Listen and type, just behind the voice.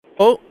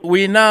Oh,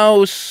 we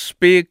now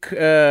speak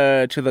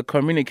to the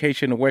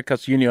Communication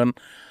Workers Union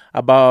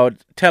about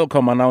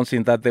Telkom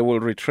announcing that they will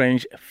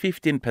retrench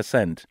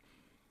 15%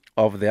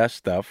 of their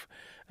staff.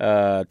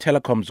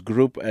 Telecoms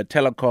Group,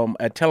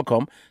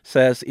 Telkom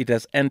says it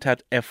has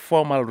entered a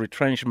formal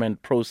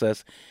retrenchment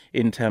process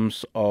in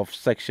terms of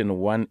Section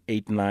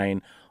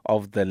 189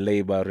 of the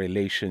Labour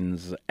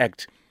Relations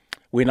Act.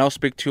 We now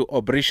speak to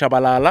Aubrey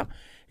Shabalala,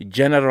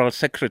 General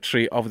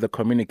Secretary of the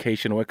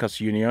Communication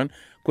Workers Union.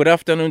 Good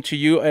afternoon to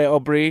you,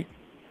 Aubrey.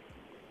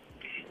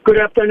 Good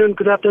afternoon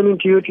to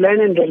you, Glenn,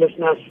 and the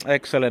listeners.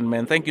 Excellent,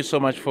 man. Thank you so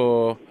much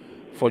for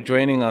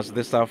joining us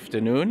this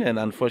afternoon. And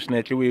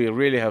unfortunately, we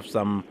really have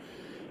some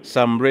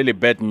really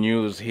bad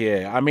news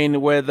here. I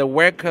mean, were the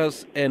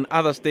workers and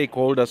other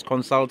stakeholders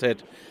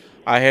consulted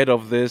ahead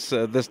of this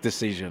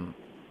decision?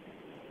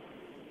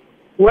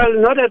 Well,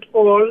 not at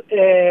all.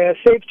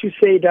 Safe to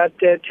say that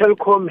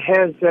Telkom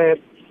has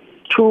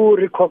two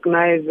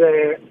recognized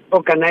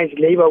organized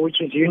labor, which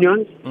is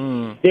unions.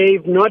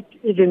 They've not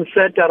even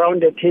sat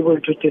around the table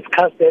to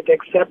discuss that,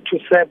 except to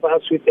serve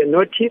us with a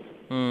notice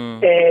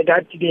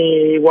that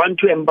they want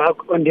to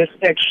embark on this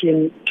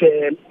action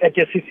at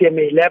the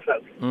CCMA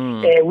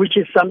level, which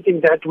is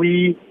something that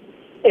we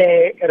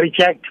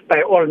reject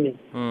by all means.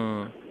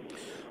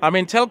 I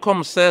mean,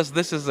 Telkom says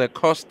this is a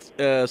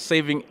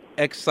cost-saving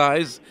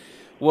exercise.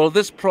 Will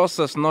this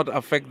process not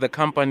affect the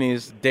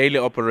company's daily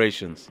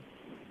operations?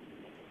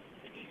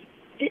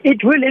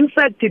 It will. In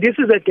fact, this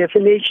is a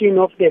definition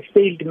of the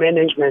failed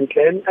management.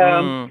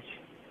 And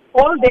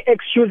all the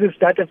excuses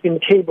that have been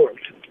tabled,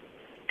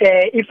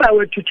 if I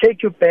were to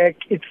take you back,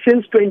 it's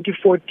since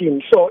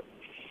 2014. So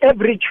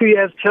every 2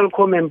 years,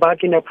 Telkom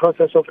embarked in a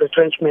process of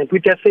retrenchment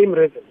with the same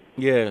reason.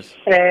 Yes.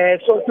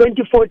 So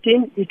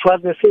 2014, it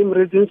was the same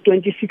reasons.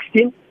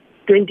 2016,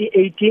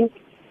 2018,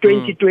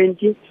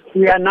 2020.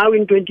 We are now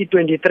in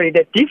 2023.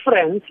 The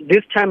difference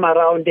this time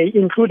around, they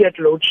included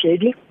load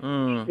shedding,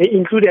 they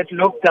included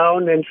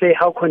lockdown, and say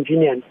how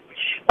convenient.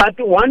 But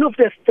one of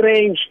the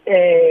strange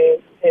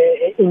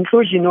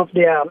inclusion of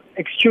their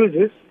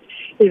excuses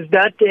is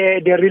that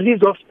the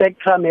release of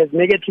spectrum has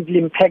negatively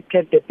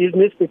impacted the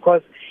business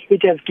because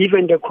it has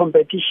given the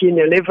competition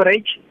a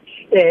leverage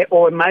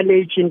or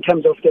mileage in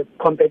terms of the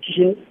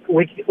competition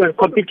with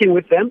competing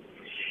with them.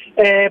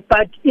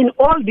 But in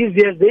all these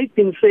years, they've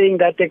been saying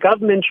that the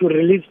government should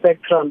release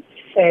spectrum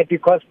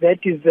because that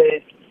is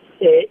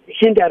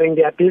hindering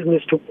their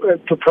business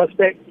to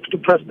prospect.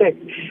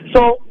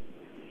 So,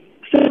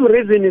 same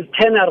reason is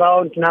turn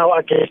around now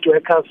against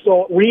workers.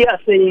 So we are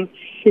saying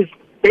it's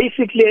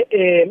basically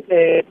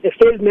a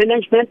failed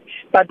management.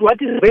 But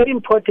what is very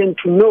important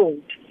to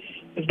note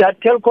is that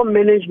Telkom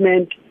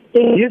management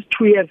in this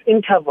 2 years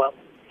interval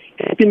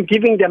has been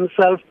giving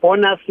themselves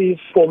bonuses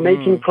for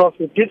making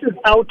profit. This is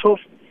out of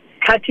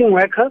cutting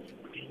workers,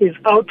 is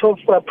out of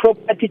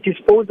property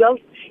disposal,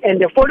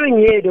 and the following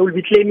year they will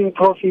be claiming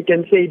profit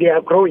and say they are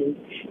growing.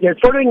 The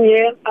following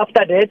year,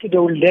 after that, they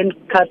will then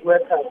cut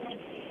workers.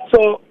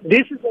 So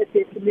this is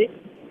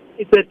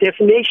a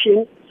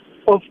definition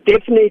of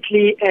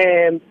definitely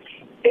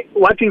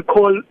what we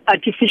call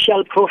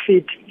artificial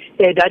profit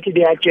that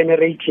they are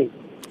generating.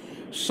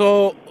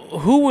 So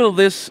who will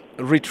this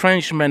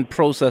retrenchment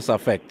process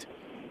affect?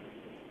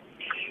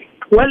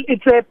 Well,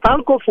 it's a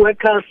bulk of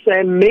workers,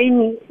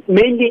 mainly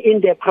in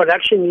the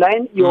production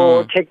line,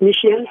 your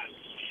technicians,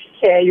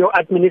 your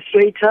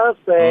administrators,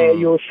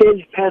 your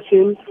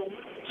salesperson.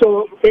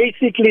 So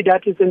basically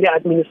that is in the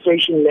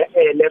administration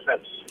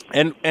level.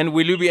 And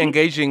will you be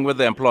engaging with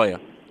the employer?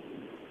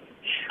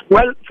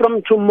 Well,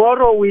 from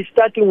tomorrow we're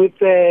starting with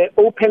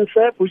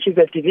OpenServe, which is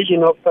a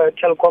division of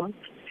Telkom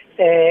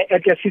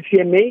at the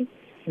CCMA.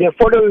 The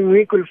following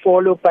week will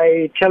follow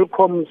by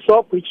Telkom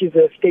SOC, which is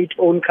a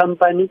state-owned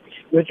company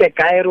with a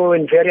gyro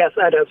and various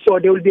others. So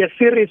there will be a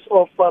series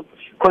of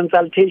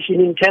consultation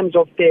in terms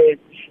of the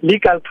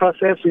legal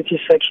process, which is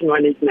Section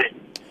 189.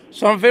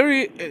 So I'm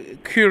very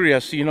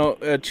curious,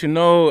 to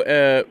know,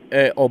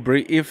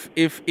 Aubrey,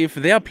 if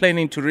they are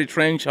planning to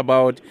retrench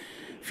about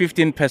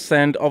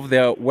 15% of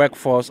their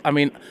workforce, I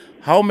mean,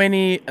 how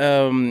many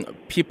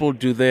people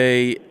do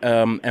they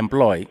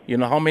employ?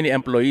 How many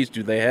employees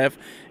do they have?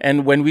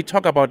 And when we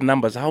talk about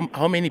numbers,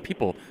 how many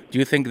people do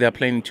you think they're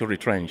planning to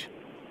retrench?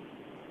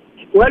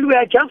 Well, we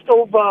are just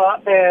over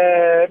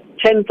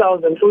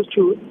 10,000, close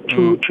to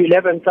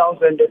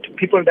 11,000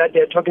 people that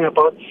they're talking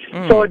about.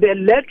 So the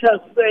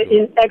letters,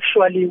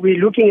 actually, we're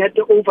looking at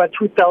over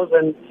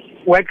 2,000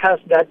 workers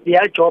that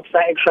their jobs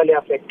are actually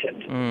affected.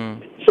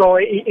 So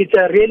it's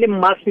a really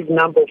massive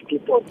number of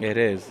people. It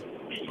is.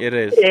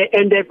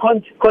 And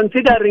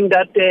considering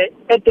that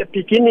at the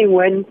beginning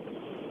when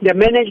the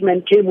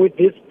management came with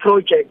this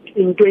project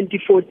in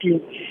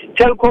 2014,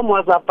 Telkom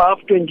was above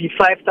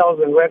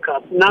 25,000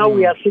 workers. Now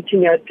we are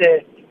sitting at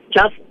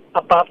just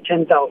above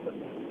 10,000.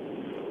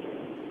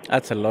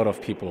 That's a lot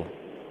of people.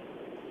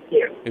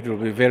 Yeah. It will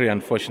be very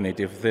unfortunate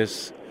if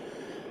this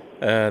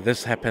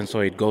happens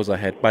or it goes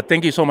ahead. But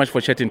thank you so much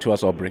for chatting to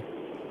us, Aubrey.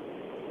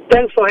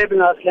 Thanks for having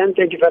us, Len.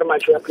 Thank you very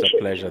much. We It's a appreciate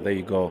it. pleasure. There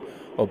you go.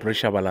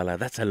 Obrisha Balala.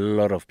 That's a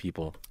lot of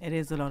people. It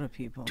is a lot of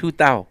people.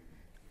 2,000.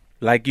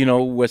 Like,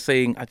 we're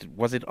saying,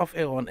 was it off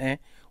air or on air?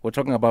 We're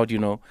talking about,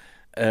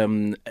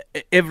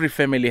 every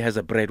family has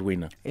a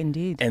breadwinner.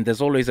 Indeed. And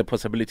there's always a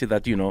possibility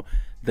that,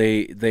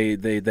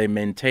 they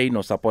maintain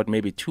or support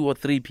maybe 2 or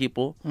 3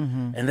 people.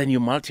 Mm-hmm. And then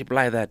you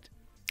multiply that.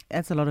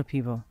 That's a lot of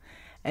people.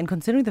 And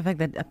considering the fact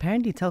that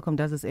apparently Telkom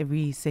does this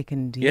every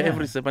second year. Yeah,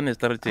 every 7 years.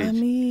 I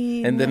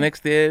mean... And the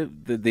next year,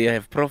 they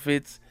have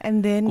profits.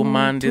 And then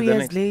 2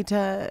 years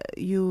later,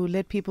 you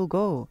let people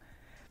go.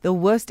 The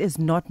worst is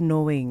not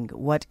knowing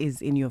what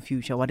is in your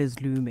future, what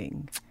is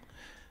looming.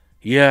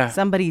 Yeah.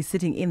 Somebody is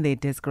sitting in their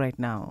desk right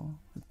now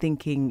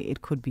thinking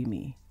it could be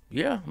me.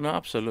 Yeah, no,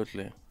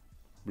 absolutely.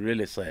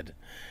 Really sad.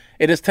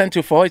 It is 10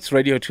 to 4. It's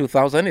Radio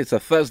 2000. It's a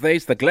Thursday.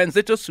 It's the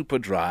Glenzito Super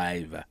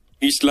Drive.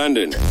 East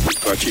London,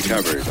 got you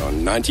covered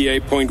on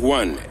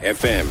 98.1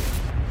 FM.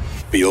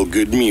 Feel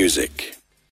good music.